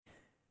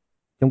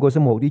Trong câu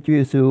số 1, Đức Chúa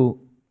Giêsu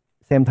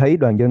xem thấy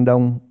đoàn dân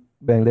đông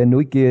bèn lên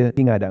núi kia.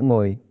 Khi Ngài đã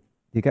ngồi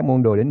thì các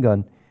môn đồ đến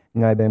gần.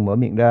 Ngài bèn mở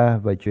miệng ra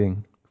và truyền: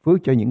 Phước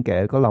cho những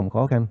kẻ có lòng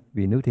khó khăn,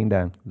 vì nước thiên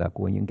đàng là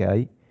của những kẻ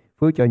ấy.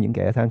 Phước cho những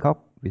kẻ than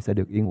khóc, vì sẽ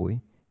được yên ủi.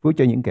 Phước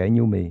cho những kẻ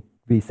nhu mì,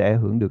 vì sẽ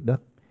hưởng được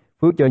đất.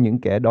 Phước cho những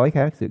kẻ đói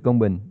khát sự công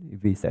bình,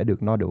 vì sẽ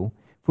được no đủ.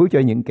 Phước cho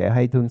những kẻ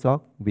hay thương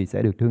xót, vì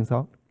sẽ được thương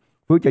xót.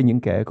 Phước cho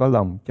những kẻ có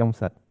lòng trong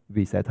sạch,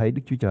 vì sẽ thấy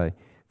Đức Chúa Trời.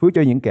 Phước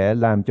cho những kẻ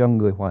làm cho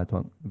người hòa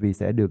thuận, vì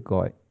sẽ được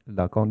gọi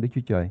là con Đức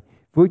Chúa Trời.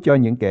 Phước cho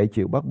những kẻ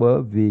chịu bắt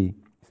bớ vì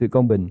sự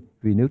công bình,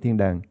 vì nước thiên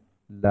đàng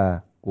là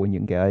của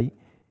những kẻ ấy.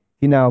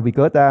 Khi nào vì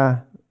cớ ta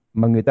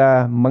mà người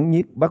ta mắng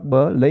nhiếc bắt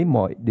bớ lấy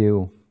mọi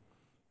điều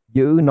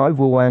giữ nói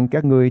vu oan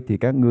các ngươi, thì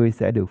các ngươi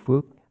sẽ được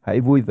phước. Hãy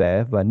vui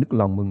vẻ và nức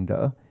lòng mừng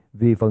rỡ,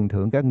 vì phần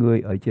thưởng các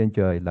ngươi ở trên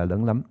trời là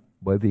lớn lắm,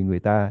 bởi vì người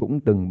ta cũng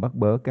từng bắt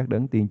bớ các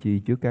đấng tiên tri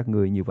trước các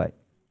ngươi như vậy.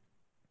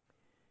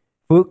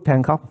 Phước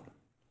than khóc.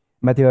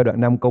 Ma-thi-ơ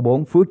đoạn 5 câu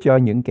 4: Phước cho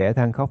những kẻ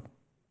than khóc,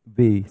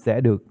 vì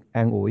sẽ được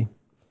an ủi.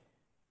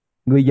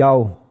 Người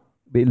giàu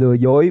bị lừa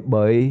dối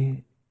bởi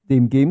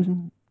tìm kiếm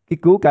cái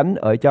cứu cánh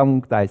ở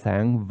trong tài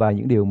sản và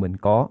những điều mình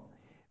có.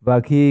 Và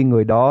khi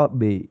người đó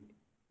bị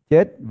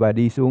chết và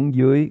đi xuống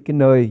dưới cái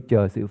nơi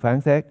chờ sự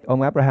phán xét,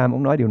 ông Abraham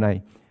ông nói điều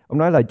này. Ông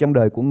nói là trong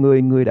đời của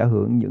ngươi đã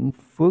hưởng những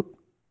phước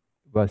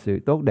và sự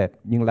tốt đẹp,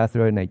 nhưng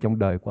Lazarus này trong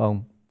đời của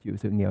ông chịu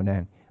sự nghèo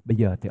nàn. Bây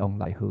giờ thì ông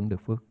lại hưởng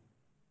được phước.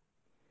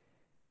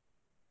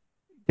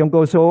 Trong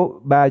câu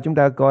số 3 chúng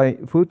ta coi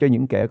phước cho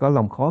những kẻ có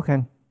lòng khó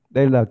khăn.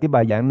 Đây là cái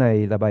bài giảng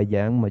này là bài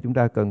giảng mà chúng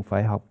ta cần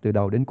phải học từ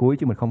đầu đến cuối,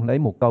 chứ mình không lấy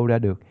một câu ra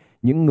được.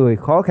 Những người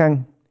khó khăn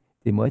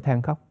thì mới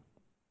than khóc.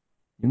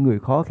 Những người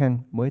khó khăn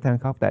mới than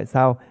khóc. Tại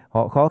sao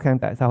họ khó khăn?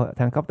 Tại sao họ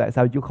than khóc? Tại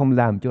sao Chúa không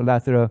làm cho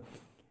Lazarus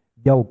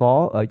giàu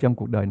có ở trong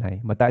cuộc đời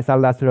này? Mà tại sao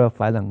Lazarus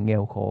phải là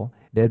nghèo khổ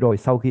để rồi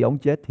sau khi ông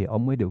chết thì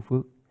ông mới được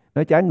phước?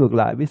 Nó trái ngược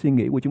lại với suy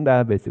nghĩ của chúng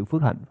ta về sự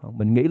phước hạnh.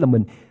 Mình nghĩ là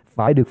mình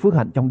phải được phước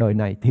hạnh trong đời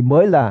này thì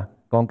mới là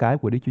con cái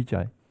của Đức Chúa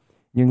Trời.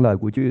 Nhưng lời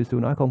của Chúa Giêsu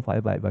nói không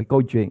phải vậy. Và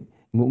câu chuyện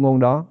ngụ ngôn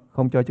đó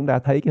không cho chúng ta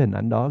thấy cái hình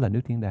ảnh đó là nước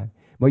thiên đàng.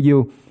 Mặc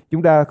dù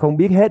chúng ta không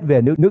biết hết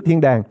về nước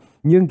thiên đàng,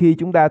 nhưng khi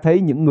chúng ta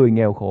thấy những người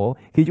nghèo khổ,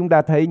 khi chúng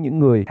ta thấy những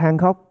người than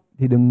khóc,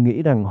 thì đừng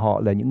nghĩ rằng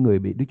họ là những người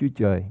bị Đức Chúa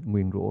Trời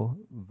nguyền rủa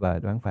và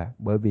đoán phạt.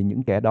 Bởi vì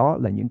những kẻ đó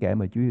là những kẻ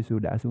mà Chúa Giêsu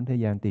đã xuống thế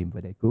gian tìm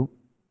và để cứu.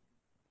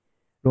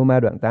 Roma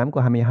đoạn 8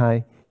 câu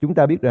 22: Chúng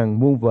ta biết rằng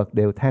muôn vật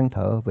đều than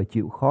thở và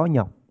chịu khó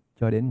nhọc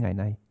cho đến ngày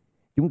nay.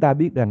 Chúng ta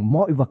biết rằng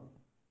mọi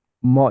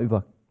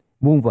vật,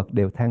 muôn vật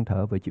đều than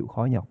thở và chịu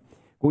khó nhọc.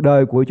 Cuộc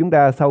đời của chúng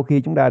ta sau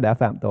khi chúng ta đã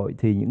phạm tội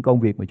thì những công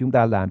việc mà chúng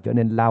ta làm trở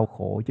nên lao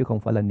khổ chứ không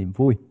phải là niềm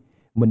vui.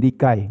 Mình đi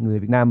cày, người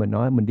Việt Nam mình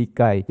nói mình đi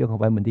cày chứ không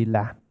phải mình đi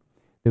làm.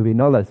 Tại vì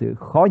nó là sự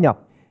khó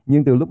nhọc.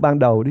 Nhưng từ lúc ban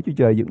đầu Đức Chúa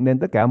Trời dựng nên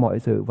tất cả mọi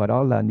sự, và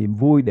đó là niềm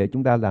vui để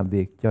chúng ta làm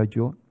việc cho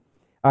Chúa.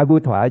 Ai vui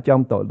thỏa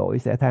trong tội lỗi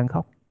sẽ than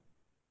khóc,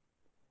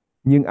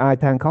 nhưng ai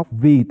than khóc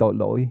vì tội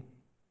lỗi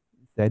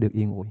sẽ được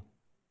yên ủi.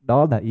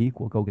 Đó là ý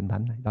của câu Kinh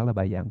Thánh này. Đó là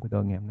bài giảng của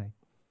tôi ngày hôm nay.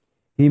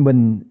 Khi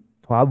mình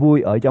thỏa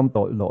vui ở trong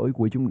tội lỗi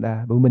của chúng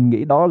ta, và mình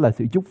nghĩ đó là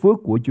sự chúc phước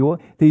của Chúa,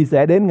 thì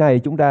sẽ đến ngày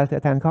chúng ta sẽ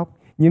than khóc.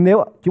 Nhưng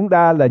nếu chúng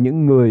ta là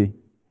những người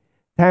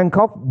than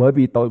khóc bởi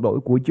vì tội lỗi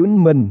của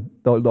chúng mình,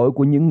 tội lỗi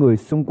của những người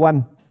xung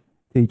quanh,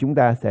 thì chúng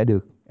ta sẽ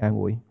được an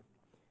ủi.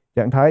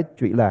 Trạng thái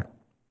trụy lạc.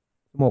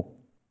 1.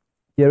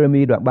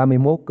 Jeremy đoạn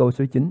 31 câu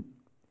số 9: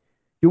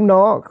 Chúng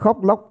nó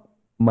khóc lóc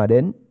mà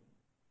đến,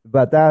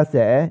 và ta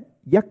sẽ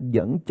dắt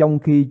dẫn trong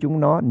khi chúng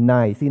nó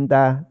nài xin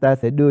ta. Ta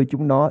sẽ đưa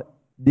chúng nó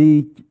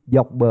đi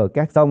dọc bờ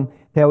các sông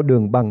theo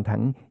đường bằng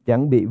thẳng,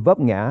 chẳng bị vấp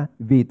ngã,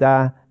 vì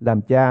ta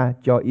làm cha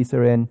cho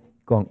Israel,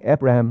 còn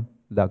Abraham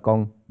là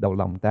con đầu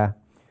lòng ta.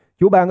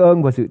 Chúa ban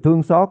ơn và sự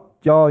thương xót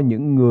cho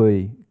những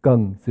người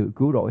cần sự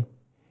cứu rỗi.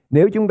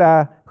 Nếu chúng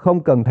ta không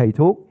cần thầy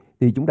thuốc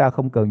thì chúng ta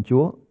không cần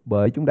Chúa,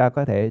 bởi chúng ta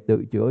có thể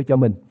tự chữa cho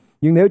mình.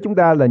 Nhưng nếu chúng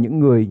ta là những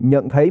người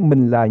nhận thấy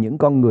mình là những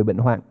con người bệnh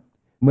hoạn,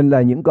 mình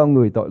là những con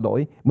người tội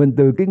lỗi, mình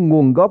từ cái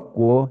nguồn gốc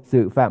của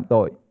sự phạm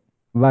tội,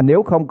 và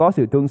nếu không có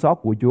sự thương xót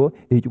của Chúa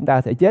thì chúng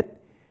ta sẽ chết,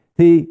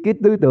 thì cái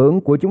tư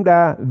tưởng của chúng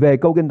ta về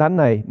câu Kinh Thánh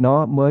này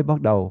nó mới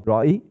bắt đầu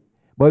rõ ý.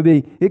 Bởi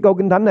vì cái câu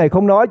Kinh Thánh này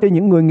không nói cho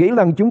những người nghĩ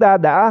rằng chúng ta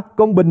đã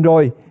công bình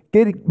rồi.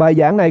 Cái bài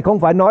giảng này không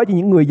phải nói cho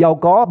những người giàu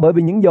có, bởi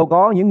vì những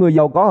người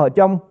giàu có ở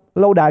trong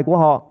lâu đài của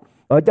họ,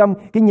 ở trong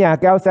cái nhà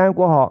cao sang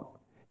của họ,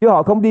 chứ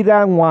họ không đi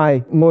ra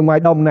ngoài, ngồi ngoài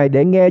đồng này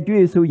để nghe Chúa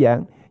Giêsu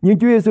giảng. Nhưng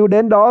Chúa Giêsu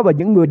đến đó, và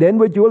những người đến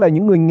với Chúa là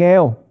những người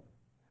nghèo,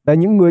 là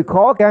những người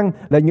khó khăn,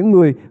 là những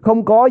người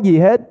không có gì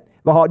hết.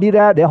 Và họ đi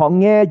ra để họ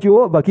nghe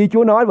Chúa. Và khi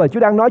Chúa nói, và Chúa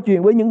đang nói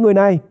chuyện với những người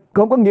này,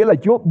 không có nghĩa là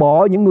Chúa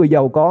bỏ những người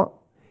giàu có.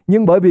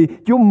 Nhưng bởi vì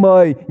Chúa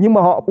mời, nhưng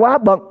mà họ quá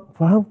bận,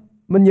 phải không?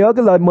 Mình nhớ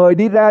cái lời mời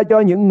đi ra cho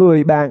những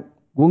người bạn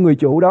của người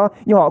chủ đó.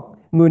 Nhưng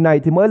người này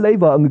thì mới lấy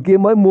vợ, người kia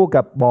mới mua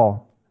cặp bò,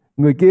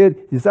 người kia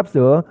thì sắp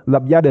sửa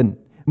lập gia đình.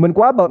 Mình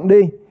quá bận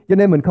đi, cho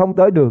nên mình không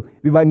tới được.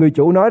 Vì vậy người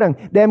chủ nói rằng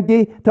đem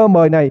cái thơ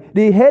mời này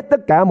đi hết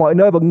tất cả mọi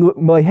nơi và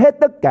mời hết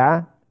tất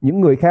cả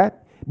những người khác.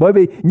 Bởi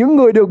vì những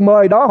người được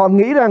mời đó họ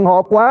nghĩ rằng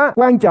họ quá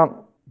quan trọng,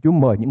 Chúa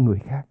mời những người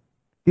khác.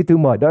 Cái thư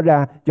mời đó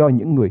ra cho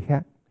những người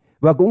khác.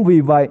 Và cũng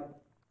vì vậy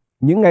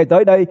Những ngày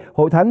tới đây,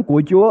 hội thánh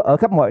của Chúa ở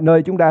khắp mọi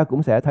nơi chúng ta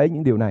cũng sẽ thấy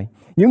những điều này.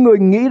 Những người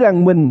nghĩ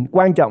rằng mình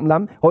quan trọng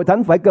lắm, hội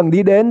thánh phải cần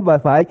đi đến và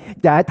phải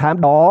trải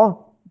thảm đỏ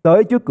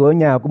tới trước cửa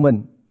nhà của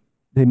mình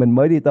thì mình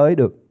mới đi tới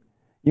được.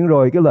 Nhưng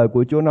rồi cái lời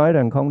của Chúa nói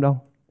rằng không đâu.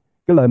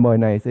 Cái lời mời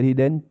này sẽ đi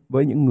đến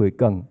với những người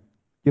cần,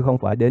 chứ không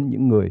phải đến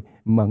những người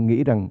mà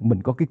nghĩ rằng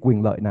mình có cái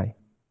quyền lợi này.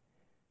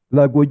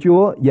 Lời của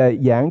Chúa dạy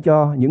giảng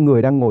cho những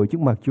người đang ngồi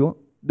trước mặt Chúa.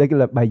 Đây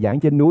là bài giảng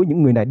trên núi,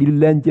 những người này đi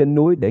lên trên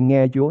núi để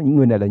nghe Chúa. Những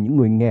người này là những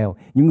người nghèo,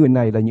 những người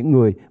này là những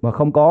người mà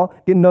không có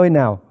cái nơi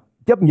nào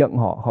chấp nhận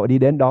họ, họ đi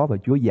đến đó và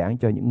Chúa giảng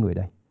cho những người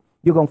đây.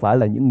 Chứ không phải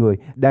là những người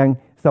đang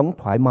sống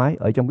thoải mái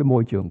ở trong cái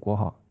môi trường của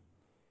họ.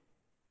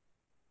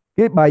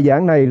 Cái bài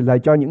giảng này là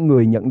cho những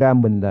người nhận ra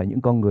mình là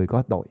những con người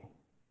có tội.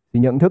 Thì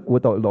nhận thức của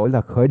tội lỗi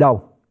là khởi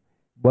đầu.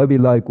 Bởi vì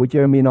lời của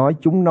Jeremy nói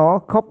chúng nó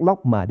khóc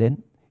lóc mà đến.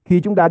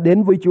 Khi chúng ta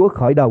đến với Chúa,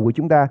 khởi đầu của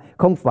chúng ta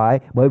không phải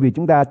bởi vì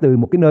chúng ta từ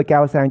một cái nơi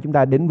cao sang chúng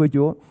ta đến với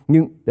Chúa.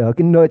 Nhưng ở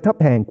cái nơi thấp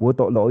hèn của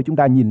tội lỗi chúng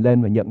ta nhìn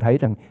lên và nhận thấy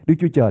rằng Đức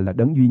Chúa Trời là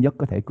đấng duy nhất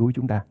có thể cứu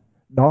chúng ta.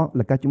 Đó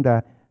là cách chúng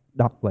ta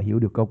đọc và hiểu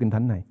được câu Kinh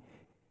Thánh này.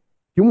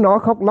 Chúng nó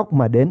khóc lóc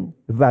mà đến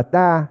và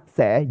ta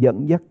sẽ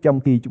dẫn dắt trong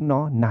khi chúng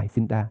nó nài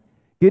xin ta.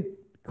 Cái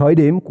khởi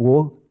điểm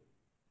của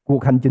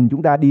cuộc hành trình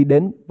chúng ta đi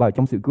đến vào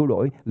trong sự cứu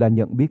rỗi là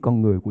nhận biết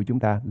con người của chúng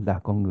ta là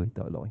con người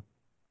tội lỗi.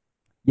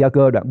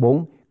 Gia-cơ đoạn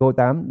 4 câu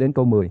 8 đến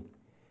câu 10.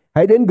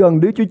 Hãy đến gần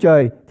Đức Chúa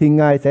Trời thì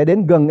Ngài sẽ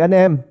đến gần anh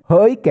em.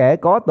 Hỡi kẻ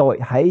có tội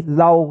hãy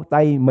lau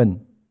tay mình.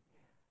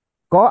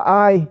 Có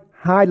ai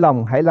hai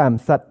lòng hãy làm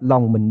sạch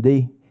lòng mình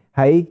đi.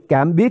 Hãy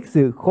cảm biết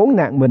sự khốn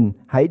nạn mình.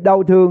 Hãy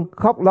đau thương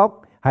khóc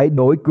lóc. Hãy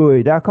đổi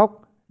cười ra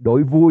khóc,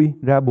 đổi vui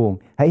ra buồn.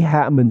 Hãy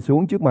hạ mình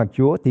xuống trước mặt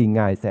Chúa thì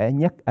Ngài sẽ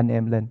nhấc anh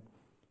em lên.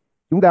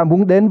 Chúng ta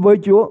muốn đến với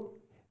Chúa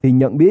thì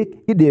nhận biết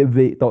cái địa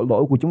vị tội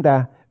lỗi của chúng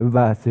ta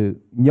và sự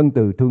nhân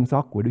từ thương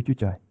xót của Đức Chúa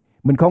Trời.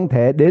 Mình không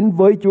thể đến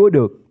với Chúa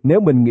được nếu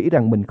mình nghĩ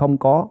rằng mình không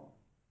có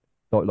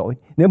tội lỗi.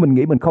 Nếu mình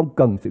nghĩ mình không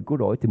cần sự cứu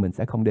rỗi thì mình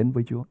sẽ không đến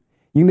với Chúa.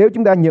 Nhưng nếu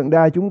chúng ta nhận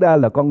ra chúng ta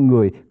là con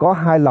người có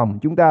hai lòng,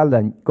 chúng ta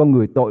là con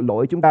người tội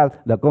lỗi, chúng ta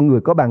là con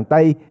người có bàn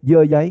tay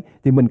dơ giấy,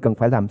 thì mình cần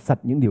phải làm sạch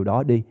những điều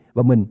đó đi.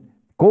 Và mình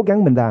cố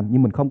gắng mình làm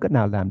nhưng mình không cách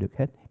nào làm được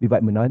hết. Vì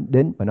vậy mình nói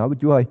đến và nói với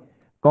Chúa ơi,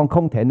 con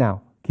không thể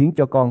nào khiến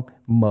cho con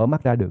mở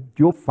mắt ra được.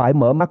 Chúa phải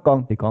mở mắt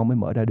con thì con mới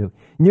mở ra được.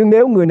 Nhưng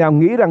nếu người nào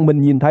nghĩ rằng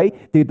mình nhìn thấy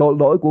thì tội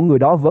lỗi của người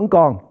đó vẫn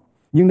còn.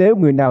 Nhưng nếu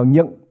người nào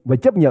nhận và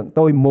chấp nhận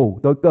tôi mù,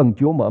 tôi cần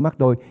Chúa mở mắt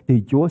tôi,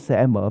 thì Chúa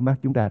sẽ mở mắt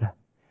chúng ta ra.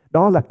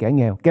 Đó là kẻ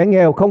nghèo. Kẻ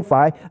nghèo không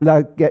phải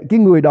là cái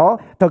người đó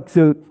thật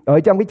sự ở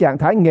trong cái trạng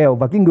thái nghèo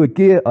và cái người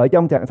kia ở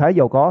trong trạng thái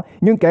giàu có.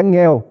 Nhưng kẻ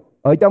nghèo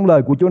ở trong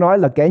lời của Chúa nói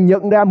là kẻ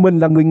nhận ra mình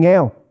là người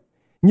nghèo.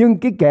 Nhưng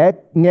cái kẻ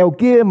nghèo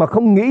kia mà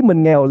không nghĩ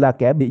mình nghèo là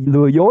kẻ bị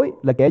lừa dối,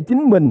 là kẻ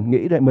chính mình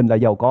nghĩ rằng mình là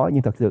giàu có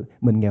nhưng thật sự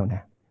mình nghèo nàn.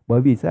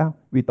 Bởi vì sao?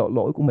 Vì tội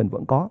lỗi của mình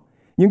vẫn có.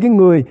 Nhưng cái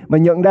người mà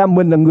nhận ra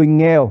mình là người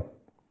nghèo,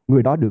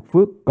 người đó được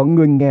phước. Còn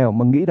người nghèo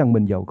mà nghĩ rằng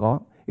mình giàu có,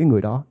 cái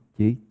người đó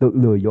chỉ tự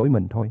lừa dối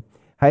mình thôi.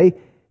 Hãy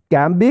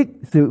cảm biết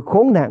sự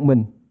khốn nạn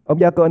mình. Ông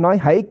Gia-cơ nói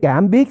hãy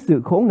cảm biết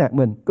sự khốn nạn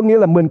mình. Có nghĩa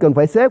là mình cần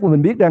phải xét và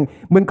mình biết rằng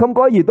mình không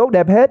có gì tốt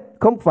đẹp hết.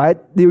 Không phải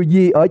điều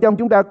gì ở trong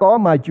chúng ta có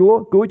mà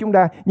Chúa cứu chúng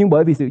ta. Nhưng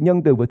bởi vì sự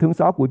nhân từ và thương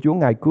xót của Chúa,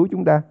 Ngài cứu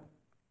chúng ta.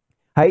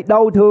 Hãy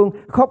đau thương,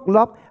 khóc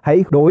lóc.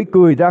 Hãy đổi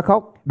cười ra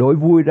khóc, đổi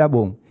vui ra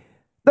buồn.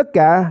 Tất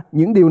cả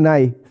những điều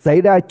này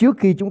xảy ra trước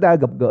khi chúng ta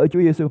gặp gỡ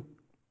Chúa Giêsu.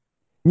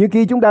 Nhưng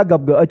khi chúng ta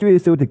gặp gỡ Chúa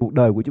Giêsu thì cuộc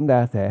đời của chúng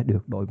ta sẽ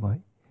được đổi mới.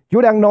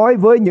 Chúa đang nói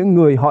với những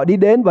người họ đi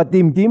đến và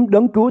tìm kiếm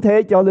đấng cứu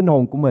thế cho linh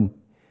hồn của mình.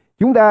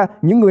 Chúng ta,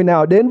 những người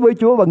nào đến với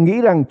Chúa và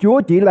nghĩ rằng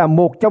Chúa chỉ là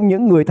một trong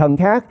những người thần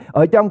khác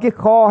ở trong cái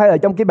kho hay là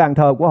trong cái bàn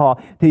thờ của họ,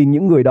 thì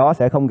những người đó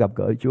sẽ không gặp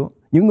gỡ Chúa.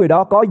 Những người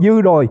đó có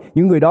dư rồi,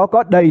 những người đó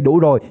có đầy đủ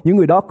rồi, những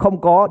người đó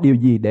không có điều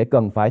gì để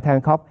cần phải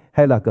than khóc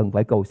hay là cần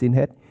phải cầu xin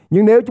hết.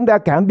 Nhưng nếu chúng ta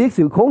cảm biết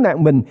sự khốn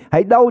nạn mình,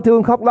 hãy đau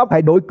thương khóc lóc,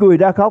 hãy đổi cười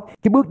ra khóc.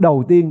 Cái bước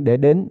đầu tiên để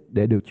đến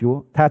để được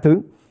Chúa tha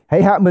thứ.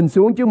 Hãy hạ mình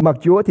xuống trước mặt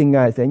Chúa thì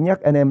Ngài sẽ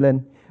nhắc anh em lên.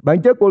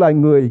 Bản chất của loài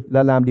người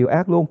là làm điều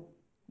ác luôn.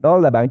 Đó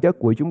là bản chất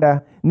của chúng ta.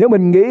 Nếu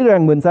mình nghĩ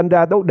rằng mình sanh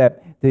ra tốt đẹp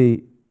thì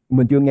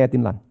mình chưa nghe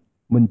tin lành,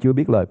 mình chưa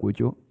biết lời của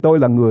Chúa. Tôi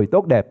là người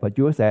tốt đẹp và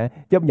Chúa sẽ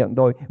chấp nhận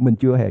tôi. Mình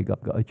chưa hề gặp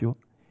gỡ Chúa.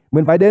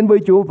 Mình phải đến với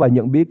Chúa và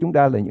nhận biết chúng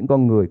ta là những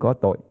con người có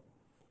tội.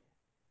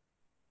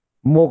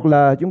 Một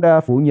là chúng ta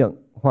phủ nhận,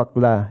 hoặc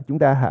là chúng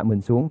ta hạ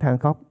mình xuống than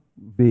khóc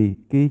vì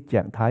cái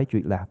trạng thái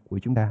trụy lạc của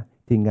chúng ta,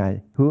 thì Ngài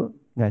hứa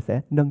Ngài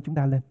sẽ nâng chúng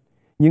ta lên.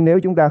 Nhưng nếu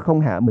chúng ta không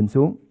hạ mình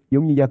xuống,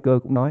 giống như Gia-cơ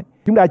cũng nói,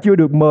 chúng ta chưa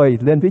được mời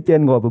lên phía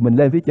trên ngồi và mình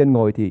lên phía trên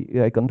ngồi thì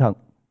hãy cẩn thận,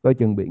 coi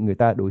chừng bị người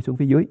ta đuổi xuống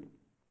phía dưới.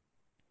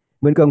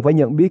 Mình cần phải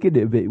nhận biết cái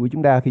địa vị của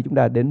chúng ta khi chúng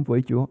ta đến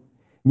với Chúa.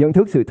 Nhận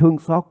thức sự thương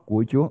xót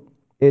của Chúa.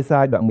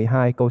 Ê-sai đoạn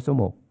 12 câu số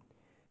 1.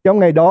 Trong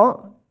ngày đó,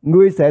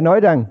 ngươi sẽ nói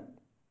rằng: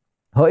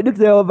 hỡi Đức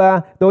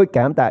Giê-hô-va, tôi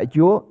cảm tạ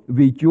Chúa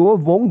vì Chúa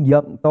vốn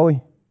giận tôi,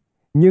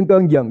 nhưng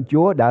cơn giận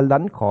Chúa đã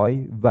lánh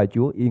khỏi và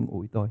Chúa yên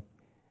ủi tôi.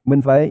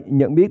 Mình phải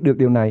nhận biết được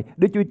điều này.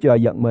 Đức Chúa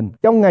Trời giận mình.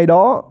 Trong ngày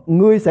đó,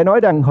 ngươi sẽ nói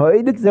rằng: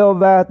 hỡi Đức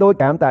Giê-hô-va, tôi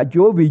cảm tạ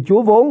Chúa vì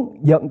Chúa vốn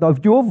giận tôi.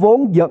 Chúa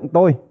vốn giận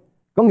tôi.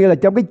 Có nghĩa là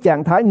trong cái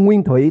trạng thái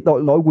nguyên thủy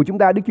tội lỗi của chúng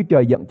ta, Đức Chúa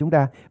Trời giận chúng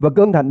ta và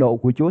cơn thạnh nộ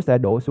của Chúa sẽ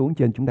đổ xuống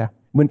trên chúng ta.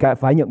 Mình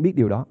phải nhận biết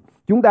điều đó.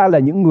 Chúng ta là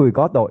những người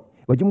có tội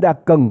và chúng ta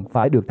cần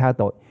phải được tha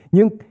tội.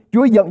 Nhưng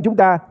Chúa giận chúng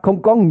ta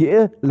không có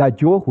nghĩa là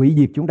Chúa hủy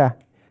diệt chúng ta.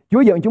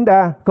 Chúa giận chúng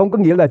ta không có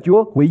nghĩa là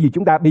Chúa hủy diệt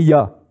chúng ta bây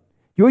giờ.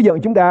 Chúa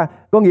giận chúng ta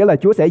có nghĩa là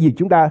Chúa sẽ diệt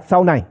chúng ta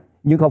sau này,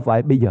 nhưng không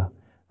phải bây giờ.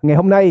 Ngày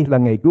hôm nay là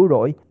ngày cứu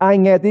rỗi. Ai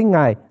nghe tiếng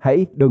Ngài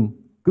hãy đừng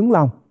cứng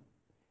lòng.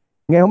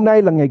 Ngày hôm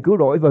nay là ngày cứu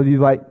rỗi, và vì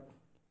vậy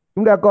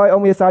chúng ta coi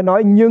ông Ê-sai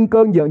nói: nhưng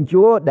cơn giận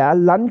Chúa đã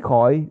lánh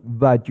khỏi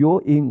và Chúa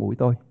yên ủi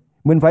tôi.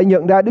 Mình phải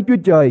nhận ra Đức Chúa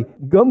Trời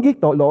gớm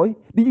ghiếc tội lỗi.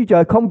 Đức Chúa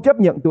Trời không chấp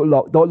nhận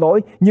tội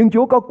lỗi, nhưng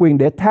Chúa có quyền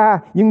để tha.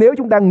 Nhưng nếu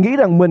chúng ta nghĩ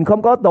rằng mình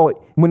không có tội,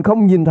 mình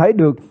không nhìn thấy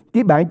được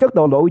cái bản chất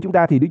tội lỗi của chúng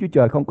ta, thì Đức Chúa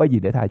Trời không có gì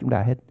để tha chúng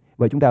ta hết.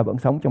 Và chúng ta vẫn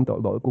sống trong tội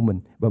lỗi của mình,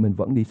 và mình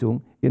vẫn đi xuống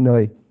cái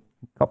nơi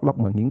khóc lóc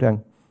mà nghiến răng.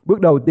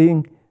 Bước đầu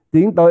tiên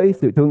tiến tới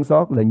sự thương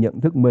xót là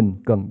nhận thức mình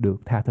cần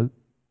được tha thứ.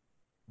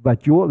 Và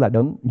Chúa là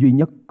đấng duy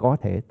nhất có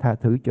thể tha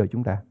thứ cho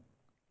chúng ta.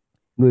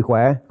 Người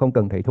khỏe không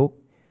cần thầy thuốc.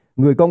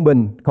 Người công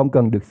bình không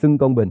cần được xưng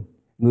công bình.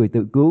 Người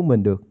tự cứu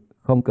mình được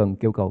không cần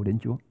kêu cầu đến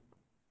Chúa.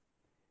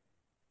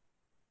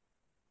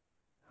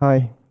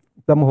 2.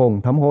 Tâm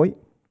hồn thống hối.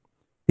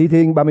 Thi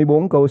Thiên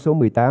 34 câu số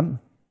 18.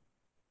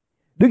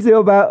 Đức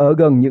Giê-hô-va ở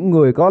gần những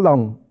người có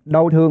lòng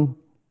đau thương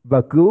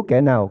và cứu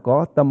kẻ nào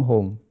có tâm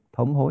hồn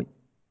thống hối.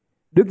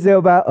 Đức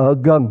Giê-hô-va ở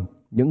gần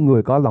những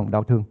người có lòng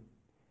đau thương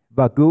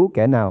và cứu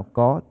kẻ nào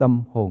có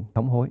tâm hồn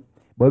thống hối.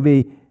 Bởi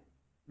vì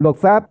luật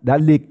pháp đã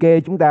liệt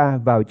kê chúng ta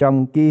vào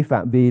trong cái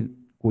phạm vi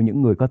của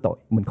những người có tội.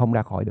 Mình không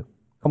ra khỏi được.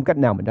 Không cách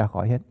nào mình ra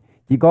khỏi hết.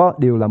 Chỉ có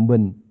điều là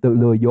mình tự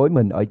lừa dối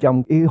mình ở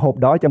trong cái hộp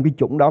đó, trong cái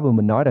chủng đó, và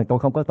mình nói rằng tôi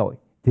không có tội,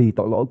 thì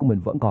tội lỗi của mình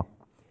vẫn còn.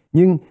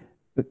 Nhưng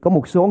có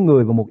một số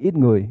người và một ít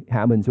người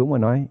hạ mình xuống và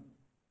nói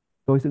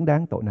tôi xứng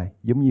đáng tội này,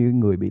 giống như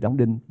người bị đóng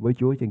đinh với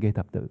Chúa trên cây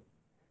thập tự.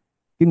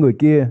 Cái người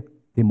kia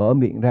thì mở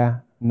miệng ra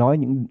nói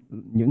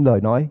những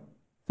lời nói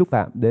xúc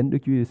phạm đến Đức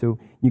Chúa Giêsu,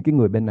 nhưng cái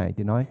người bên này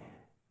thì nói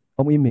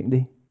ông im miệng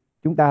đi,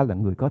 chúng ta là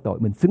người có tội,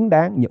 mình xứng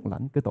đáng nhận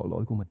lãnh cái tội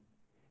lỗi của mình.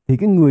 Thì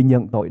cái người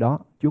nhận tội đó,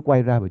 Chúa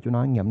quay ra và Chúa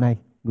nói: ngày hôm nay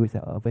ngươi sẽ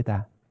ở với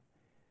ta.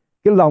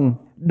 Cái lòng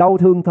đau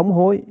thương thống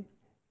hối,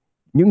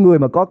 những người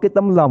mà có cái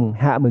tấm lòng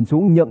hạ mình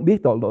xuống nhận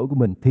biết tội lỗi của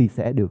mình thì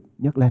sẽ được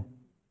nhấc lên.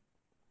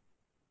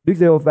 Đức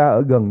Giê-hô-va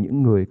ở gần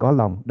những người có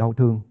lòng đau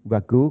thương và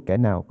cứu kẻ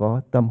nào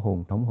có tâm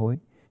hồn thống hối.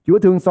 Chúa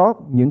thương xót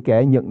những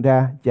kẻ nhận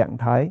ra trạng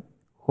thái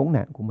khốn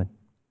nạn của mình.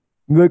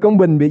 Người công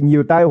bình bị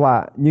nhiều tai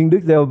họa, nhưng Đức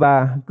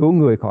Giê-hô-va cứu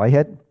người khỏi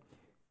hết.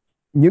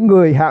 Những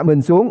người hạ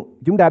mình xuống,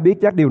 chúng ta biết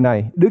chắc điều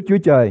này: Đức Chúa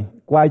Trời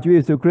qua Chúa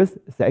Giêsu Christ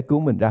sẽ cứu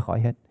mình ra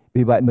khỏi hết.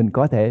 Vì vậy mình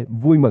có thể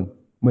vui mừng,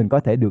 mình có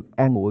thể được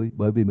an ủi,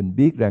 bởi vì mình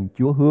biết rằng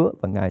Chúa hứa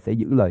và Ngài sẽ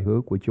giữ lời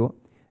hứa của Chúa.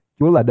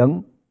 Chúa là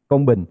đấng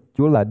công bình,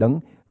 Chúa là đấng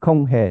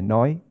không hề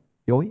nói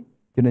dối.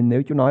 Cho nên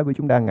nếu Chúa nói với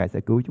chúng ta Ngài sẽ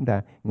cứu chúng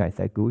ta, Ngài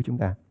sẽ cứu chúng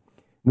ta.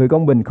 Người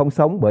công bình không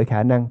sống bởi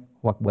khả năng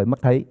hoặc bởi mắt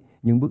thấy,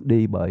 nhưng bước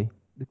đi bởi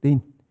đức tin.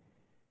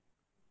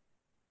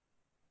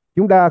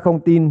 Chúng ta không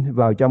tin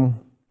vào trong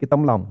cái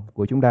tấm lòng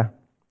của chúng ta.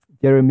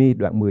 Jeremy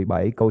đoạn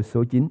 17 câu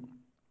số 9.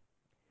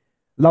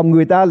 Lòng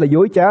người ta là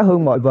dối trá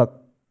hơn mọi vật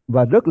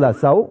và rất là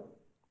xấu,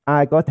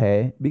 ai có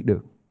thể biết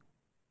được.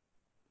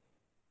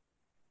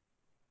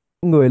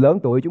 Người lớn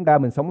tuổi chúng ta,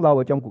 mình sống lâu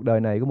ở trong cuộc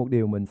đời này, có một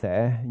điều mình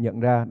sẽ nhận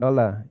ra, đó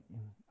là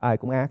ai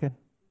cũng ác hết,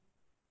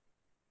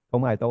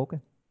 không ai tốt hết.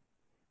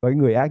 Và cái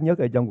người ác nhất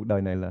ở trong cuộc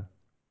đời này là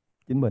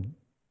chính mình.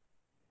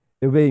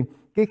 Bởi vì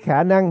cái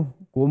khả năng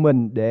của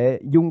mình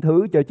để dung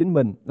thứ cho chính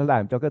mình, nó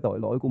làm cho cái tội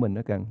lỗi của mình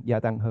nó càng gia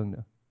tăng hơn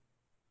nữa.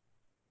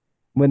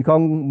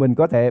 Mình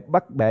có thể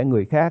bắt bẻ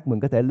người khác, mình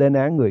có thể lên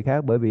án người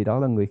khác bởi vì đó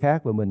là người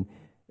khác, và mình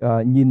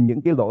nhìn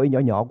những cái lỗi nhỏ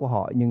nhỏ của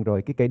họ, nhưng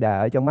rồi cái cây đà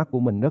ở trong mắt của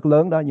mình rất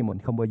lớn đó, nhưng mình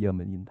không bao giờ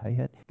mình nhìn thấy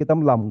hết. Cái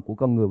tấm lòng của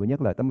con người, và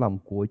nhất là tấm lòng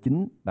của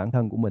chính bản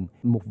thân của mình,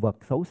 một vật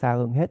xấu xa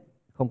hơn hết,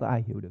 không có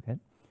ai hiểu được hết.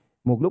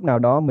 Một lúc nào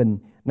đó mình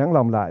nắng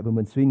lòng lại và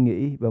mình suy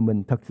nghĩ, và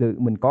mình thật sự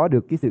mình có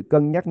được cái sự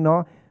cân nhắc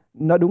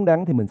nó đúng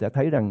đắn, thì mình sẽ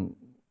thấy rằng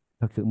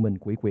thật sự mình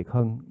quỷ quyệt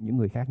hơn những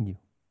người khác nhiều.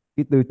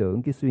 Cái tư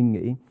tưởng, cái suy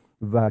nghĩ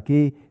và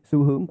cái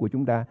xu hướng của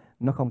chúng ta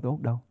nó không tốt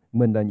đâu.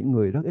 Mình là những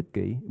người rất ích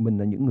kỷ, mình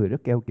là những người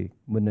rất keo kiệt,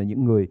 mình là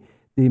những người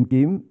tìm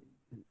kiếm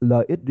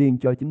lợi ích riêng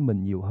cho chính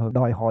mình nhiều hơn,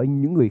 đòi hỏi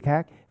những người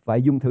khác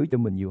phải dung thứ cho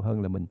mình nhiều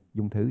hơn là mình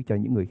dung thứ cho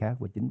những người khác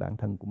và chính bản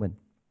thân của mình.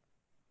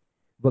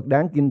 Vật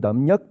đáng kinh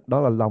tởm nhất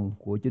đó là lòng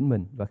của chính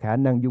mình và khả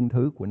năng dung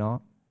thứ của nó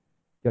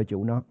cho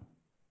chủ nó.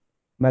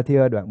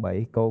 Ma-thi-ơ đoạn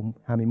 7 câu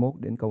 21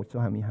 đến câu số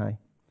 22.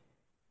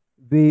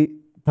 Vì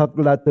thật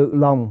là tự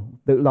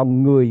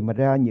lòng người mà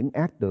ra những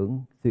ác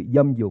tưởng, sự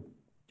dâm dục,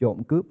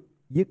 trộm cướp,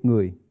 giết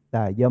người,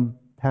 tà dâm,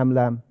 tham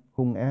lam,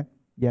 hung ác,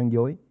 gian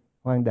dối,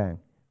 hoang đàn,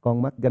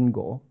 con mắt ganh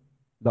gỗ,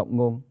 lộng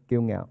ngôn,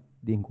 kiêu ngạo,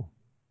 điên cuồng.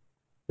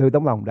 Từ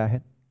tấm lòng ra hết.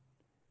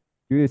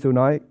 Chúa Giêsu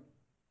nói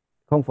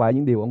không phải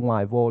những điều ở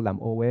ngoài vô làm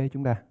ô uế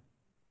chúng ta,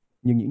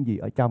 nhưng những gì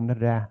ở trong nó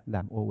ra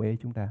làm ô uế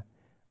chúng ta.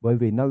 Bởi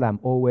vì nó làm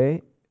ô uế,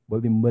 bởi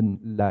vì mình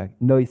là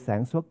nơi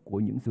sản xuất của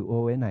những sự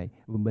ô uế này,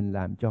 và mình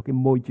làm cho cái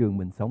môi trường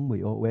mình sống bị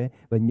ô uế,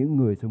 và những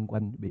người xung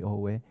quanh bị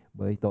ô uế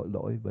bởi tội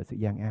lỗi và sự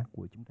gian ác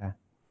của chúng ta.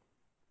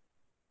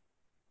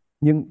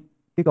 Nhưng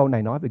cái câu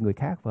này nói về người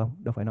khác phải không?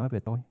 Đâu phải nói về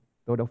tôi.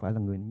 Tôi đâu phải là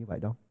người như vậy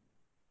đâu.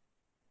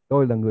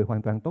 Tôi là người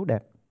hoàn toàn tốt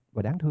đẹp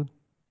và đáng thương.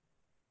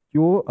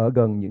 Chúa ở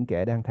gần những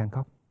kẻ đang than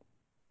khóc.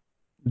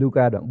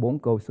 Luca đoạn 4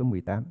 câu số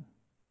 18.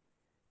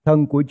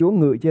 Thần của Chúa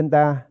ngự trên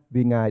ta,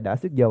 vì Ngài đã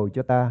sức dầu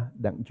cho ta,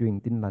 đặng truyền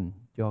tin lành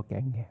cho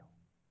kẻ nghèo.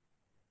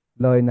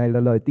 Lời này là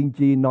lời tiên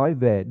tri nói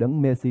về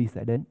đấng Messi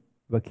sẽ đến.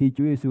 Và khi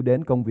Chúa Giêsu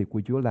đến, công việc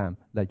của Chúa làm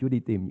là Chúa đi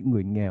tìm những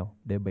người nghèo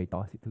để bày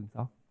tỏ sự thương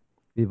xót.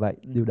 Vì vậy,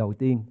 điều đầu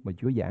tiên mà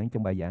Chúa giảng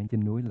trong bài giảng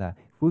trên núi là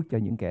phước cho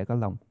những kẻ có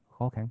lòng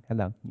khó khăn, hay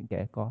là những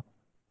kẻ có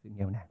sự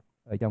nghèo nàn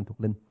ở trong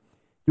thuộc linh.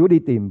 Chúa đi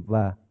tìm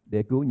và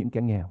để cứu những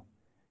kẻ nghèo.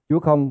 Chúa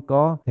không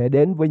có thể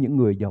đến với những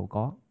người giàu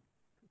có.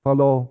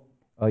 Phaolô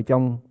ở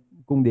trong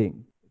cung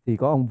điện thì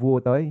có ông vua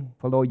tới,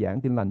 Phaolô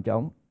giảng tin lành cho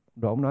ông.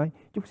 Rồi ông nói,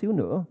 chút xíu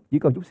nữa, chỉ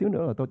còn chút xíu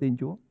nữa là tôi tin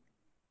Chúa.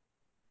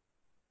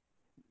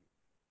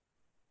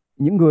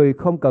 Những người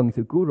không cần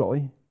sự cứu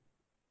rỗi,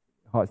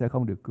 họ sẽ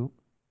không được cứu.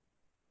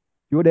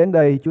 Chúa đến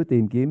đây, Chúa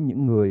tìm kiếm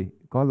những người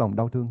có lòng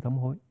đau thương thấm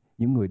hối,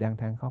 những người đang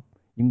than khóc,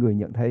 những người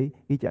nhận thấy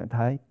cái trạng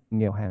thái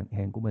nghèo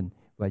hèn của mình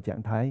và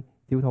trạng thái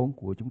thiếu thốn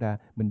của chúng ta.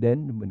 Mình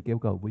đến, mình kêu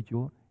cầu với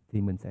Chúa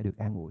thì mình sẽ được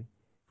an ủi.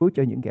 Phước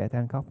cho những kẻ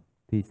than khóc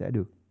thì sẽ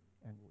được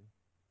an ủi.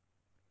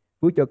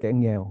 Phước cho kẻ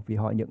nghèo vì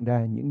họ nhận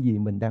ra những gì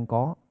mình đang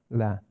có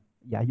là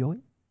giả dối.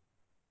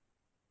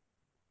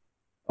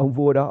 Ông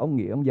vua đó, ông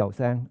nghĩ ông giàu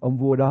sang. Ông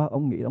vua đó,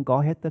 ông nghĩ ông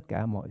có hết tất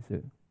cả mọi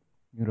sự.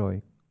 Nhưng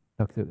rồi,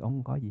 thật sự ông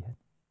không có gì hết.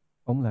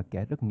 Ông là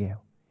kẻ rất nghèo.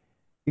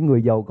 Cái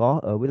người giàu có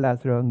ở với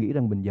Lazarus nghĩ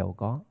rằng mình giàu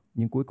có.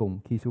 Nhưng cuối cùng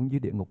khi xuống dưới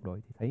địa ngục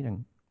rồi thì thấy rằng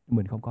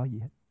mình không có gì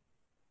hết.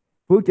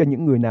 Phước cho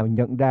những người nào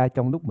nhận ra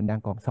trong lúc mình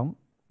đang còn sống.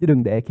 Chứ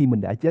đừng để khi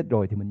mình đã chết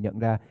rồi thì mình nhận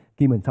ra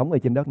khi mình sống ở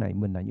trên đất này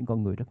mình là những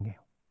con người rất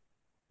nghèo.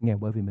 Nghèo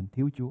bởi vì mình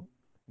thiếu Chúa.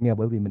 Nghèo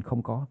bởi vì mình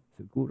không có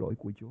sự cứu rỗi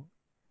của Chúa.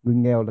 Người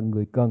nghèo là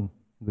người cần,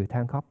 người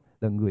than khóc,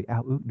 là người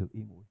ao ước được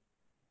yên ủi.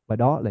 Và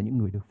đó là những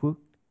người được phước.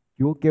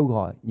 Chúa kêu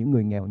gọi những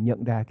người nghèo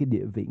nhận ra cái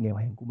địa vị nghèo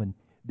hèn của mình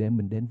để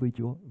mình đến với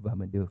Chúa và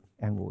mình được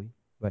an ủi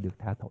và được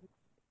tha tội.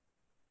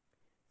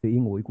 Sự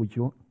yên ủi của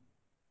Chúa.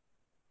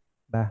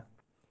 3.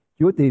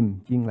 Chúa tìm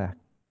chiên lạc.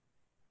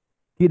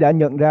 Khi đã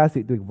nhận ra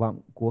sự tuyệt vọng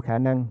của khả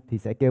năng thì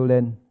sẽ kêu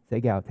lên, sẽ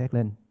gào thét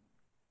lên.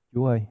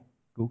 Chúa ơi,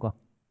 cứu con.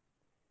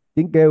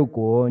 Tiếng kêu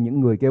của những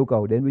người kêu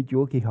cầu đến với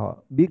Chúa khi họ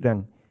biết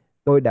rằng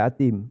tôi đã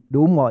tìm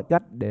đủ mọi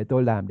cách để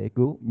tôi làm để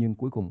cứu nhưng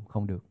cuối cùng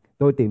không được.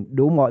 Tôi tìm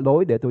đủ mọi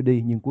lối để tôi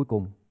đi nhưng cuối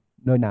cùng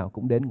nơi nào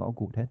cũng đến ngõ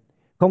cụt hết.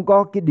 Không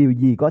có cái điều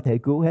gì có thể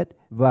cứu hết.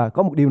 Và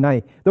có một điều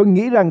này, tôi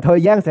nghĩ rằng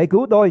thời gian sẽ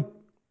cứu tôi.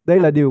 Đây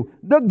là điều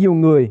rất nhiều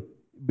người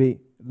bị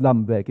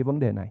lầm về cái vấn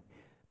đề này.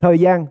 Thời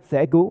gian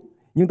sẽ cứu.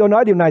 Nhưng tôi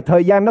nói điều này,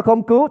 thời gian nó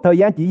không cứu, thời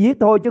gian chỉ giết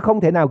thôi chứ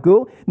không thể nào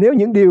cứu. Nếu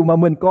những điều mà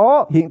mình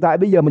có hiện tại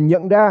bây giờ mình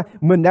nhận ra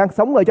mình đang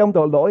sống ở trong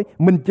tội lỗi,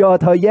 mình chờ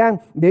thời gian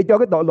để cho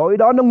cái tội lỗi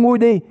đó nó nguôi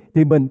đi,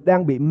 thì mình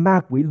đang bị ma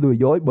quỷ lừa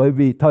dối, bởi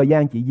vì thời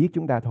gian chỉ giết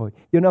chúng ta thôi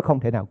chứ nó không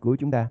thể nào cứu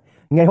chúng ta.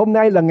 Ngày hôm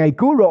nay là ngày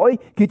cứu rỗi.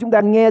 Khi chúng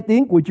ta nghe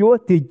tiếng của Chúa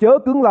thì chớ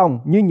cứng lòng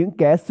như những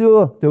kẻ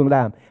xưa thường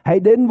làm. Hãy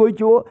đến với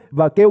Chúa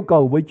và kêu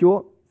cầu với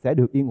Chúa sẽ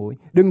được yên ủi.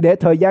 Đừng để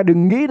thời gian,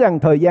 đừng nghĩ rằng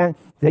thời gian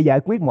sẽ giải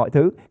quyết mọi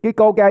thứ. Cái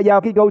câu ca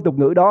dao, cái câu tục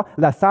ngữ đó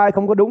là sai,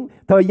 không có đúng.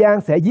 Thời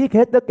gian sẽ giết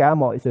hết tất cả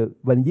mọi sự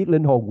và giết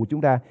linh hồn của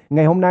chúng ta.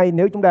 Ngày hôm nay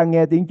nếu chúng ta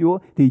nghe tiếng Chúa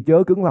thì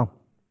chớ cứng lòng,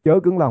 chớ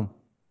cứng lòng.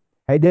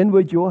 Hãy đến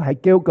với Chúa, hãy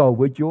kêu cầu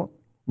với Chúa,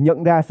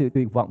 nhận ra sự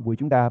tuyệt vọng của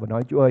chúng ta và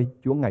nói: Chúa ơi,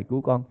 Chúa ngài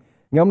cứu con.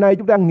 Ngày hôm nay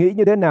chúng ta nghĩ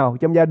như thế nào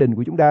trong gia đình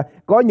của chúng ta?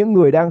 Có những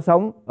người đang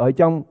sống ở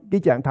trong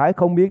cái trạng thái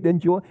không biết đến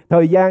Chúa.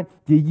 Thời gian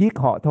chỉ giết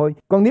họ thôi.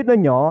 Con nít nó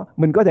nhỏ,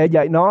 mình có thể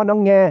dạy nó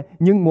nghe.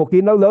 Nhưng một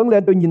khi nó lớn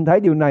lên, tôi nhìn thấy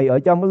điều này ở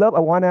trong lớp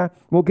Awana.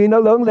 Một khi nó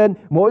lớn lên,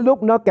 mỗi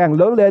lúc nó càng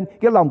lớn lên,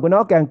 cái lòng của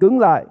nó càng cứng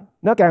lại,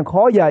 nó càng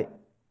khó dạy.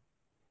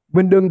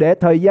 Mình đừng để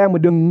thời gian,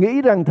 mình đừng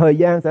nghĩ rằng thời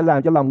gian sẽ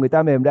làm cho lòng người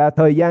ta mềm ra.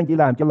 Thời gian chỉ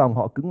làm cho lòng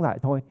họ cứng lại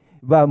thôi.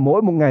 Và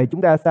mỗi một ngày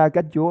chúng ta xa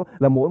cách Chúa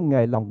là mỗi một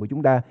ngày lòng của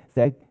chúng ta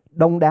sẽ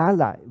đông đá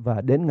lại,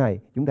 và đến ngày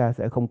chúng ta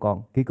sẽ không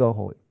còn cái cơ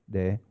hội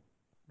để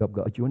gặp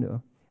gỡ Chúa nữa.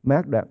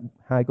 Mác đoạn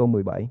 2 câu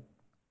 17.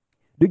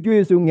 Đức Chúa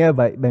Giêsu nghe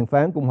vậy bèn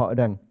phán cùng họ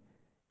rằng: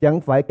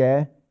 chẳng phải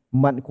kẻ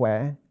mạnh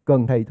khỏe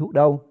cần thầy thuốc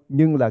đâu,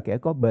 nhưng là kẻ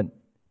có bệnh.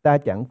 Ta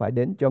chẳng phải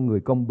đến cho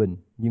người công bình,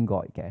 nhưng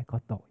gọi kẻ có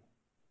tội.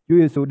 Chúa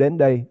Giêsu đến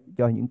đây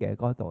cho những kẻ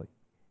có tội.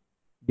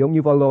 Giống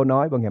như Phaolô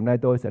nói, và ngày hôm nay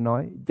tôi sẽ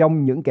nói,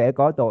 trong những kẻ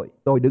có tội,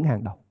 tôi đứng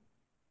hàng đầu.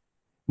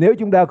 Nếu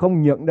chúng ta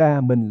không nhận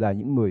ra mình là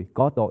những người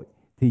có tội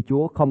thì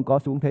Chúa không có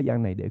xuống thế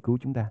gian này để cứu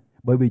chúng ta.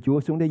 Bởi vì Chúa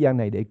xuống thế gian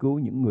này để cứu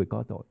những người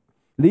có tội.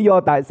 Lý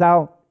do tại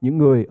sao những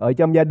người ở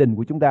trong gia đình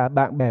của chúng ta,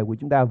 bạn bè của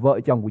chúng ta, vợ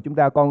chồng của chúng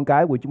ta, con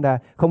cái của chúng ta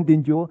không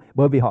tin Chúa?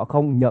 Bởi vì họ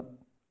không nhận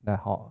là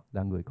họ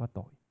là người có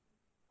tội.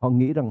 Họ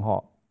nghĩ rằng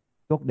họ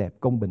tốt đẹp,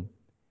 công bình.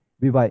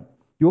 Vì vậy,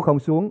 Chúa không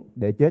xuống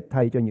để chết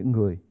thay cho những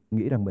người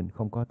nghĩ rằng mình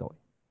không có tội.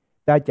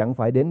 Ta chẳng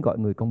phải đến gọi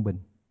người công bình,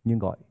 nhưng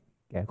gọi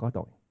kẻ có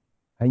tội.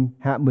 Hãy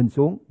hạ mình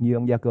xuống như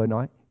ông Gia Cơ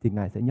nói thì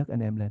Ngài sẽ nhấc anh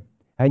em lên.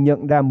 Hãy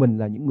nhận ra mình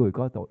là những người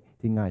có tội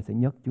thì Ngài sẽ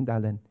nhấc chúng ta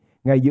lên.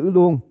 Ngài giữ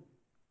luôn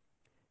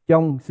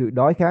trong sự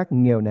đói khát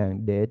nghèo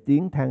nàn để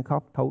tiếng than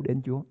khóc thấu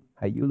đến Chúa.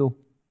 Hãy giữ luôn.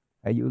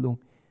 Hãy giữ luôn.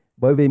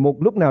 Bởi vì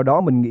một lúc nào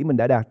đó mình nghĩ mình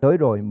đã đạt tới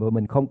rồi mà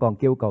mình không còn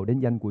kêu cầu đến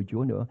danh của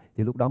Chúa nữa,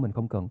 thì lúc đó mình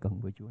không cần cần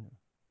với Chúa nữa.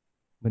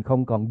 Mình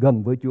không còn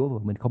gần với Chúa và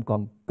mình không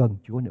còn cần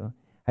Chúa nữa.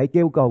 Hãy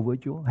kêu cầu với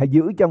Chúa, hãy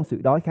giữ trong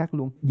sự đói khát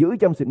luôn, giữ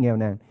trong sự nghèo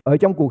nàn. Ở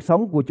trong cuộc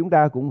sống của chúng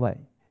ta cũng vậy.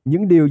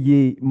 Những điều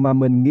gì mà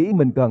mình nghĩ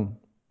mình cần,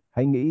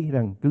 hãy nghĩ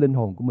rằng cái linh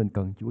hồn của mình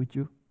cần Chúa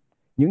trước.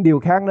 Những điều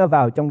khác nó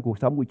vào trong cuộc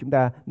sống của chúng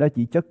ta, nó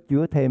chỉ chất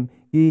chứa thêm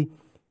cái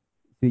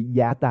sự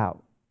giả tạo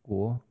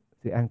của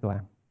sự an toàn,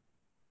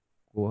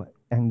 của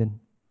an ninh.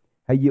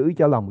 Hãy giữ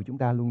cho lòng của chúng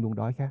ta luôn luôn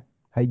đói khát.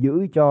 Hãy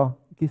giữ cho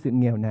cái sự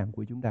nghèo nàn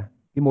của chúng ta.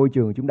 Cái môi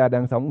trường chúng ta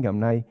đang sống ngày hôm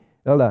nay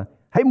đó là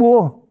hãy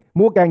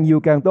mua càng nhiều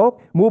càng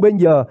tốt. Mua bây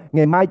giờ,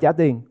 ngày mai trả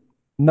tiền.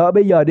 Nợ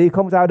bây giờ đi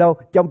không sao đâu,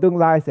 trong tương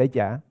lai sẽ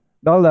trả.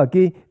 Đó là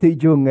cái thị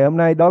trường ngày hôm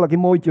nay, đó là cái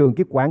môi trường,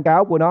 cái quảng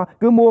cáo của nó.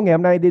 Cứ mua ngày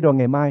hôm nay đi rồi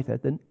ngày mai sẽ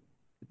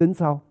tính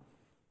sau.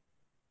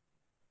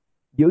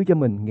 Giữ cho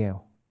mình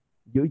nghèo,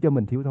 giữ cho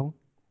mình thiếu thốn.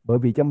 Bởi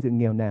vì trong sự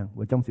nghèo nàn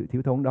và trong sự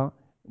thiếu thốn đó,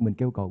 mình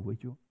kêu cầu với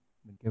Chúa.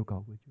 Mình kêu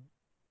cầu với Chúa.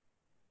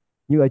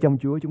 Nhưng ở trong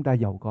Chúa chúng ta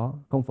giàu có,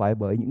 không phải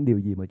bởi những điều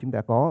gì mà chúng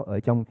ta có ở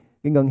trong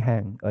cái ngân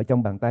hàng, ở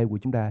trong bàn tay của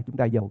chúng ta. Chúng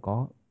ta giàu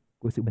có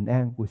của sự bình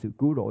an, của sự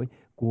cứu rỗi,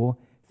 của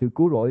sự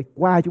cứu rỗi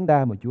qua chúng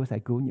ta mà Chúa sẽ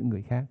cứu những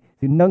người khác.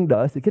 Sự nâng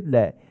đỡ, sự khích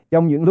lệ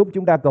trong những lúc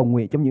chúng ta cầu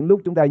nguyện, trong những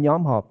lúc chúng ta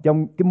nhóm họp,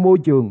 trong cái môi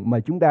trường mà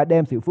chúng ta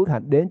đem sự phước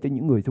hạnh đến cho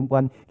những người xung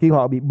quanh. Khi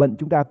họ bị bệnh,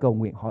 chúng ta cầu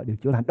nguyện họ được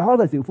chữa lành. Đó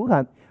là sự phước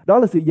hạnh, đó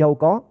là sự giàu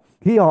có.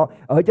 Khi họ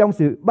ở trong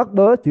sự bắt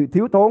bớ, sự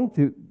thiếu thốn,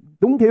 sự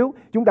túng thiếu,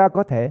 chúng ta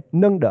có thể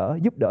nâng đỡ,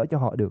 giúp đỡ cho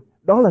họ được.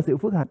 Đó là sự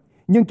phước hạnh.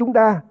 Nhưng chúng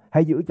ta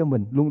hãy giữ cho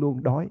mình luôn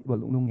luôn đói và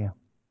luôn luôn nghèo.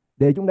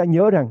 Để chúng ta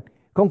nhớ rằng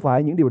không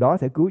phải những điều đó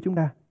sẽ cứu chúng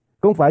ta.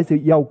 Không phải sự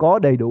giàu có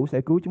đầy đủ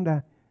sẽ cứu chúng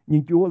ta.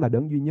 Nhưng Chúa là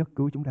đấng duy nhất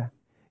cứu chúng ta.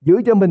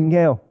 Giữ cho mình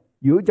nghèo,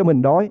 giữ cho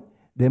mình đói,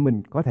 để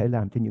mình có thể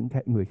làm cho những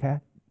người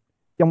khác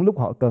trong lúc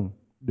họ cần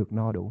được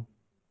no đủ.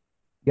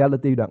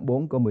 Galati đoạn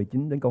 4 câu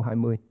 19 đến câu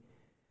 20.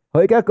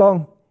 Hỡi các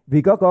con,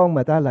 vì có con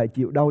mà ta lại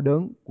chịu đau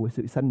đớn của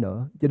sự sanh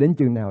nở, cho đến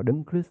chừng nào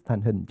đấng Christ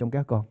thành hình trong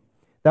các con.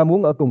 Ta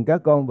muốn ở cùng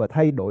các con và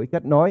thay đổi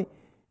cách nói,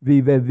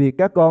 vì về việc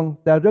các con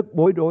ta rất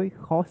bối rối,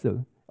 khó xử.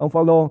 Ông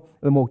Phaolô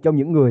là một trong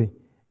những người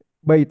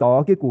bày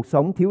tỏ cái cuộc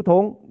sống thiếu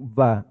thốn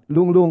và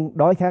luôn luôn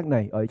đói khát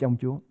này ở trong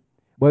Chúa.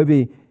 Bởi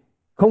vì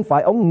không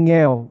phải ông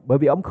nghèo bởi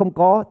vì ông không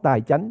có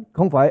tài chánh,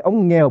 không phải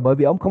ông nghèo bởi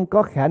vì ông không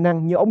có khả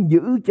năng, nhưng ông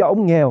giữ cho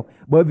ông nghèo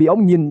bởi vì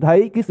ông nhìn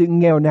thấy cái sự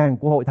nghèo nàn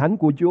của hội thánh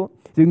của Chúa,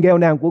 sự nghèo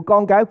nàn của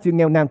con cái, sự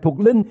nghèo nàn thuộc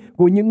linh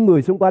của những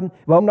người xung quanh.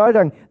 Và ông nói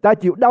rằng ta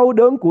chịu đau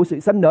đớn của sự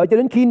sanh nở cho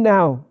đến khi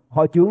nào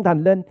họ trưởng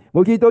thành lên.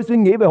 Mỗi khi tôi suy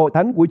nghĩ về hội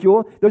thánh của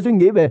Chúa, tôi suy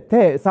nghĩ về thế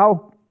hệ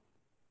sau,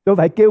 tôi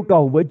phải kêu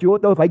cầu với Chúa,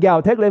 tôi phải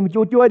gào thét lên với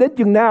Chúa. Chúa ơi, đến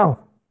chừng nào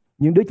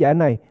những đứa trẻ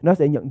này nó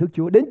sẽ nhận thức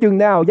Chúa? Đến chừng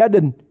nào gia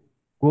đình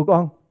của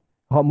con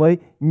họ mới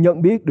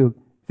nhận biết được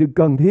sự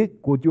cần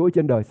thiết của Chúa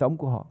trên đời sống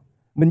của họ?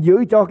 Mình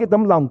giữ cho cái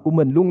tấm lòng của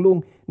mình luôn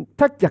luôn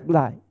thắt chặt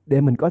lại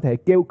để mình có thể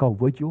kêu cầu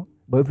với Chúa.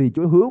 Bởi vì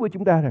Chúa hứa với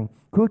chúng ta rằng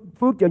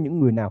phước cho những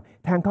người nào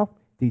than khóc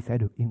thì sẽ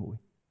được yên ủi.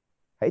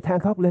 Hãy than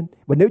khóc lên.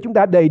 Và nếu chúng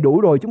ta đầy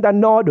đủ rồi, chúng ta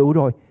no đủ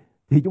rồi,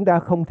 thì chúng ta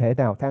không thể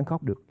nào than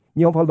khóc được.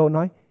 Như ông Phaolô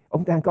nói,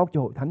 ông than khóc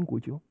cho hội thánh của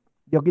Chúa,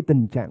 do cái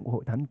tình trạng của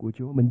hội thánh của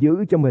Chúa. Mình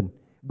giữ cho mình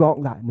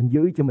gọn lại, mình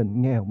giữ cho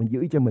mình nghèo, mình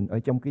giữ cho mình ở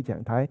trong cái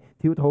trạng thái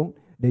thiếu thốn,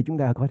 để chúng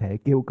ta có thể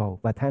kêu cầu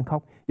và than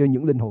khóc cho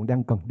những linh hồn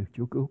đang cần được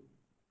Chúa cứu.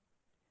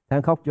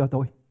 Than khóc cho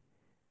tôi,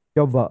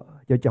 cho vợ,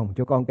 cho chồng,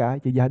 cho con cái,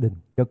 cho gia đình,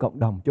 cho cộng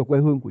đồng, cho quê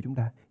hương của chúng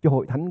ta, cho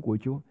hội thánh của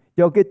Chúa,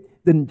 cho cái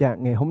tình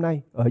trạng ngày hôm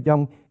nay ở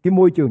trong cái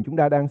môi trường chúng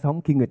ta đang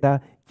sống, khi người ta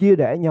chia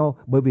rẽ nhau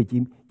bởi vì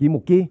chỉ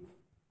một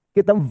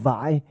cái tấm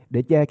vải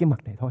để che cái mặt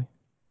này thôi.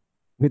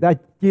 Người ta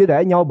chia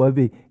rẽ nhau bởi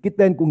vì cái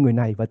tên của người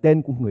này và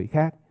tên của người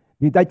khác.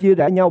 Người ta chia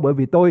rẽ nhau bởi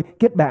vì tôi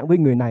kết bạn với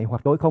người này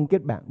hoặc tôi không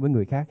kết bạn với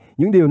người khác.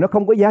 Những điều nó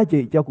không có giá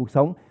trị cho cuộc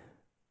sống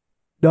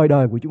đời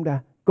đời của chúng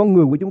ta. Con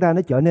người của chúng ta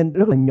nó trở nên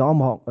rất là nhỏ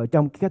mọn ở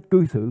trong cái cách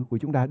cư xử của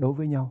chúng ta đối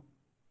với nhau.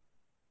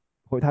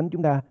 Hội thánh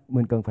chúng ta,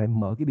 mình cần phải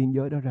mở cái biên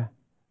giới đó ra.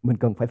 Mình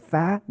cần phải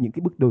phá những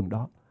cái bức tường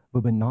đó.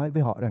 Và mình nói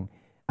với họ rằng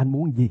anh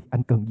muốn gì,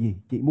 anh cần gì,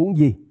 chị muốn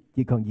gì,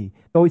 chị cần gì.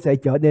 Tôi sẽ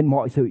trở nên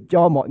mọi sự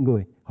cho mọi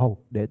người hầu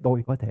để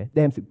tôi có thể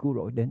đem sự cứu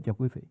rỗi đến cho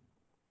quý vị.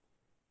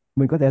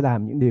 Mình có thể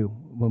làm những điều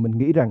mà mình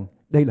nghĩ rằng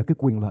đây là cái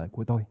quyền lợi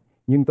của tôi.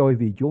 Nhưng tôi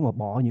vì Chúa mà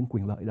bỏ những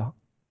quyền lợi đó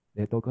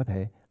để tôi có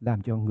thể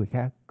làm cho người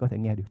khác có thể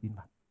nghe được tin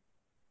lành.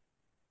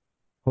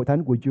 Hội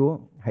thánh của Chúa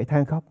hãy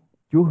than khóc.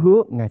 Chúa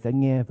hứa Ngài sẽ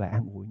nghe và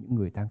an ủi những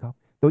người than khóc.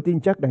 Tôi tin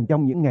chắc rằng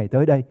trong những ngày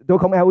tới đây, tôi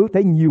không ao ước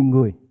thấy nhiều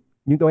người,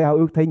 nhưng tôi ao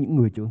ước thấy những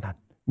người trưởng thành.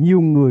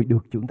 Nhiều người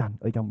được trưởng thành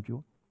ở trong Chúa.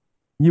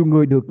 Nhiều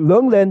người được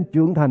lớn lên,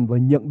 trưởng thành và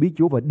nhận biết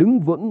Chúa và đứng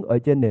vững ở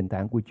trên nền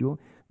tảng của Chúa.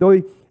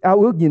 Tôi ao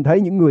ước nhìn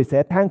thấy những người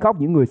sẽ than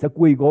khóc, những người sẽ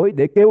quỳ gối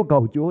để kêu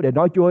cầu Chúa, để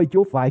nói Chúa ơi,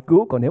 Chúa phải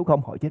cứu, còn nếu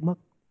không họ chết mất.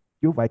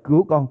 Chúa phải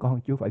cứu con,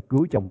 Chúa phải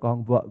cứu chồng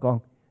con, vợ con,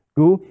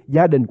 cứu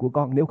gia đình của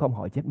con, nếu không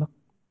họ chết mất.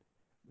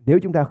 Nếu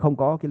chúng ta không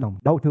có cái lòng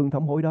đau thương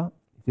thống hối đó,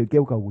 sự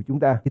kêu cầu của chúng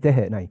ta, cái thế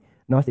hệ này,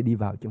 nó sẽ đi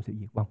vào trong sự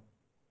diệt vong.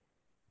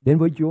 Đến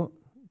với Chúa,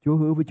 Chúa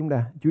hứa với chúng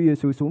ta, Chúa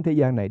Giêsu xuống thế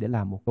gian này để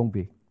làm một công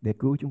việc, để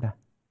cứu chúng ta.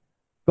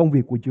 Công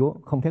việc của Chúa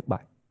không thất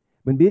bại.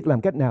 Mình biết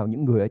làm cách nào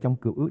những người ở trong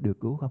cựu ước được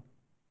cứu không?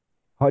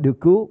 Họ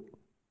được cứu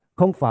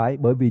Không phải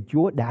bởi vì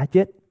Chúa đã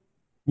chết,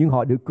 nhưng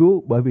họ được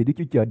cứu bởi vì Đức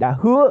Chúa Trời đã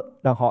hứa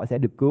rằng họ sẽ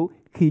được cứu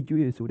khi Chúa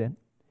Giêsu đến.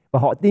 Và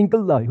họ tin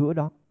cái lời hứa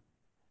đó.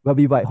 Và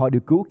vì vậy họ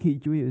được cứu khi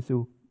Chúa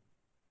Giêsu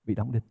bị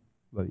đóng đinh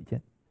và bị chết.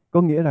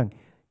 Có nghĩa rằng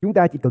chúng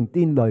ta chỉ cần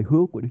tin lời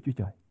hứa của Đức Chúa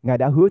Trời. Ngài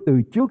đã hứa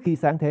từ trước khi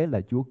sáng thế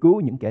là Chúa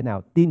cứu những kẻ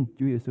nào tin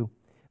Chúa Giêsu.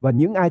 Và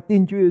những ai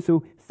tin Chúa Giêsu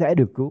sẽ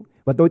được cứu.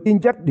 Và tôi tin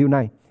chắc điều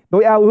này.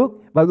 Tôi ao ước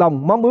và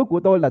lòng mong ước của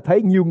tôi là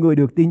thấy nhiều người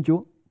được tin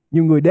Chúa.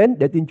 Nhiều người đến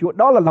để tin Chúa.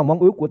 Đó là lòng mong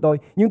ước của tôi.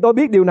 Nhưng tôi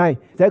biết điều này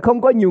sẽ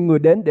không có nhiều người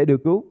đến để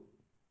được cứu.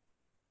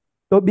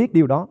 Tôi biết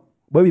điều đó.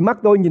 Bởi vì mắt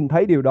tôi nhìn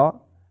thấy điều đó.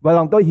 Và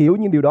lòng tôi hiểu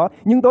những điều đó.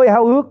 Nhưng tôi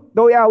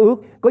ao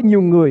ước có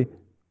nhiều người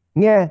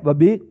nghe và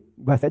biết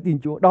và sẽ tin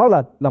Chúa. Đó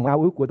là lòng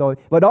ao ước của tôi.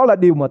 Và đó là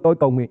điều mà tôi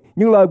cầu nguyện.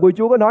 Nhưng lời của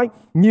Chúa có nói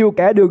nhiều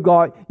kẻ được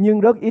gọi nhưng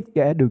rất ít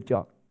kẻ được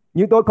chọn.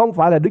 Nhưng tôi không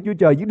phải là Đức Chúa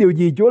Trời. Những điều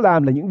gì Chúa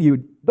làm là những điều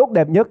tốt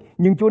đẹp nhất.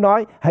 Nhưng Chúa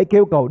nói hãy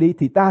kêu cầu đi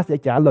thì ta sẽ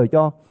trả lời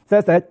cho.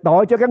 Sẽ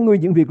tỏ cho các ngươi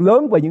những việc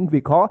lớn và những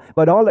việc khó.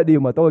 Và đó là điều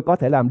mà tôi có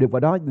thể làm được. Và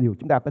đó là điều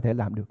chúng ta có thể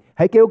làm được.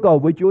 Hãy kêu cầu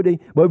với Chúa đi.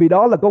 Bởi vì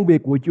đó là công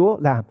việc của Chúa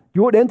làm.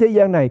 Chúa đến thế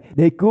gian này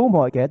để cứu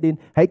mọi kẻ tin.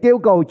 Hãy kêu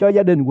cầu cho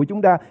gia đình của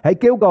chúng ta. Hãy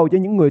kêu cầu cho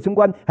những người xung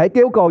quanh. Hãy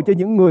kêu cầu cho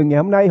những người ngày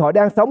hôm nay họ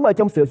đang sống ở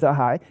trong sự sợ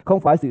hãi. Không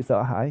phải sự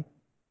sợ hãi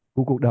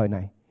của cuộc đời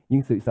này,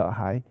 nhưng sự sợ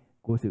hãi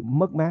của sự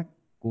mất mát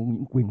của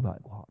những quyền lợi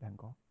của họ đang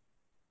có.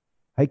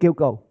 Hãy kêu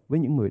cầu với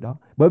những người đó.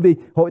 Bởi vì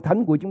hội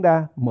thánh của chúng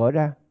ta mở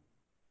ra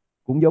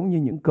cũng giống như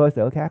những cơ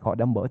sở khác, họ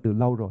đã mở từ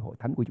lâu rồi. Hội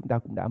thánh của chúng ta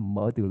cũng đã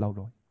mở từ lâu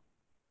rồi.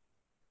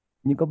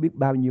 Nhưng có biết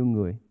bao nhiêu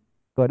người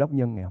Cơ đốc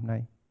nhân ngày hôm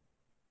nay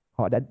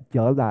họ đã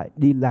trở lại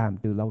đi làm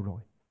từ lâu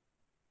rồi,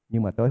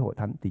 nhưng mà tới hội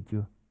thánh thì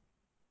chưa.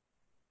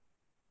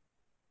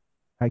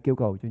 Hãy kêu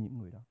cầu cho những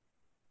người đó.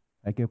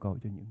 Hãy kêu cầu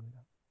cho những người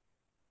đó.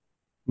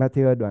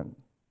 Ma-thi-ơ đoạn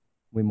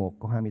 11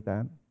 câu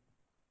 28.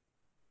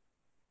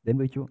 Đến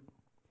với Chúa.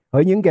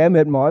 Hỡi những kẻ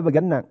mệt mỏi và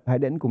gánh nặng, hãy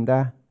đến cùng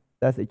ta.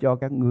 Ta sẽ cho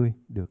các ngươi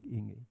được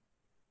yên nghỉ.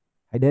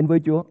 Hãy đến với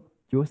Chúa.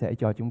 Chúa sẽ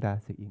cho chúng ta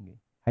sự yên nghỉ.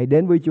 Hãy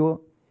đến với Chúa.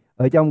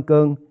 Ở trong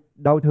cơn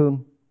đau thương,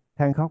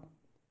 than khóc,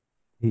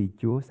 thì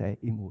Chúa sẽ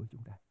yên ủi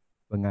chúng ta.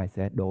 Và Ngài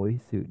sẽ đổi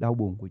sự đau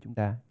buồn của chúng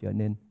ta trở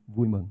nên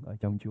vui mừng ở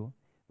trong Chúa.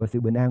 Và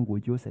sự bình an của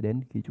Chúa sẽ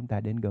đến khi chúng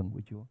ta đến gần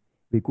với Chúa.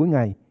 Vì cuối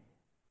ngày,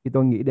 khi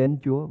tôi nghĩ đến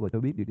Chúa và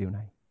tôi biết được điều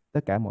này,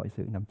 tất cả mọi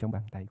sự nằm trong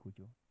bàn tay của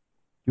Chúa.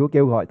 Chúa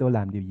kêu gọi tôi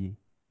làm điều gì,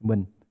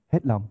 mình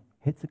hết lòng,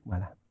 hết sức mà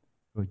làm.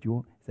 Rồi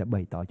Chúa sẽ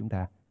bày tỏ chúng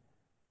ta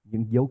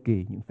những dấu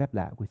kỳ, những phép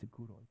lạ của sự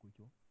cứu rỗi của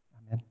Chúa.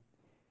 Amen.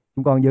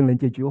 Chúng con dâng lên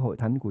cho Chúa hội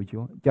thánh của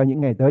Chúa. Cho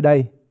những ngày tới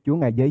đây, Chúa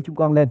Ngài giấy chúng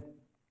con lên.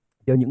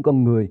 Cho những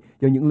con người,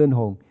 cho những linh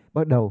hồn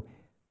bắt đầu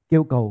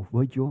kêu cầu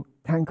với Chúa,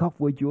 than khóc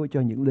với Chúa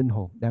cho những linh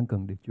hồn đang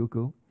cần được Chúa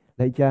cứu.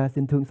 Lạy Cha,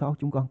 xin thương xót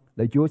chúng con.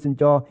 Lạy Chúa, xin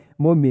cho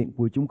môi miệng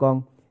của chúng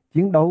con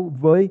chiến đấu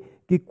với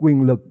cái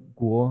quyền lực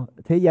của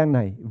thế gian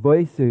này,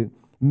 với sự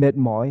mệt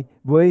mỏi,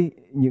 với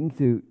những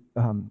sự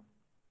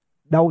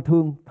đau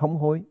thương, thống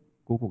hối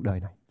của cuộc đời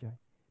này.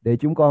 Để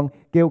chúng con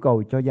kêu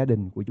cầu cho gia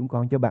đình của chúng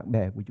con, cho bạn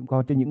bè của chúng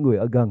con, cho những người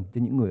ở gần,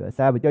 cho những người ở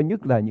xa, và cho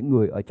nhất là những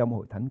người ở trong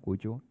hội thánh của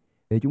Chúa.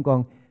 Để chúng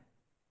con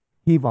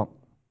hy vọng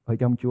ở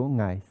trong Chúa,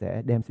 Ngài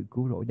sẽ đem sự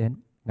cứu rỗi đến.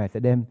 Ngài sẽ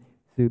đem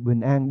sự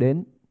bình an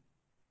đến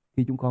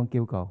khi chúng con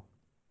kêu cầu.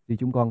 Khi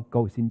chúng con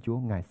cầu xin Chúa,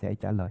 Ngài sẽ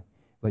trả lời.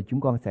 Và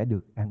chúng con sẽ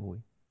được an ủi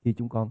khi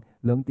chúng con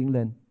lớn tiếng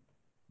lên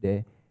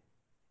để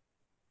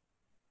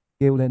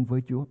kêu lên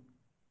với Chúa.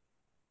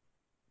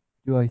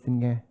 Chúa ơi, xin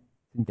nghe,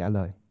 xin trả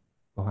lời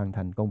và hoàn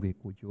thành công việc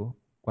của Chúa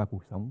qua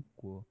cuộc sống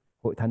của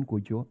hội thánh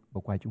của Chúa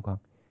và qua chúng con.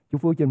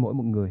 Chúc phước trên mỗi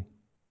một người,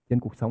 trên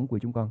cuộc sống của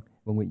chúng con.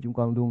 Và nguyện chúng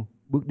con luôn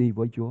bước đi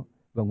với Chúa.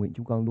 Và nguyện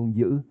chúng con luôn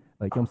giữ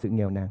ở trong sự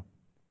nghèo nàn,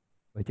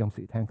 ở trong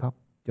sự than khóc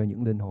cho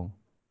những linh hồn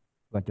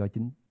và cho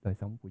chính đời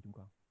sống của chúng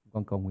con. Chúng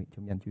con cầu nguyện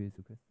trong danh Chúa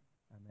Giêsu Christ.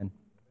 Amen.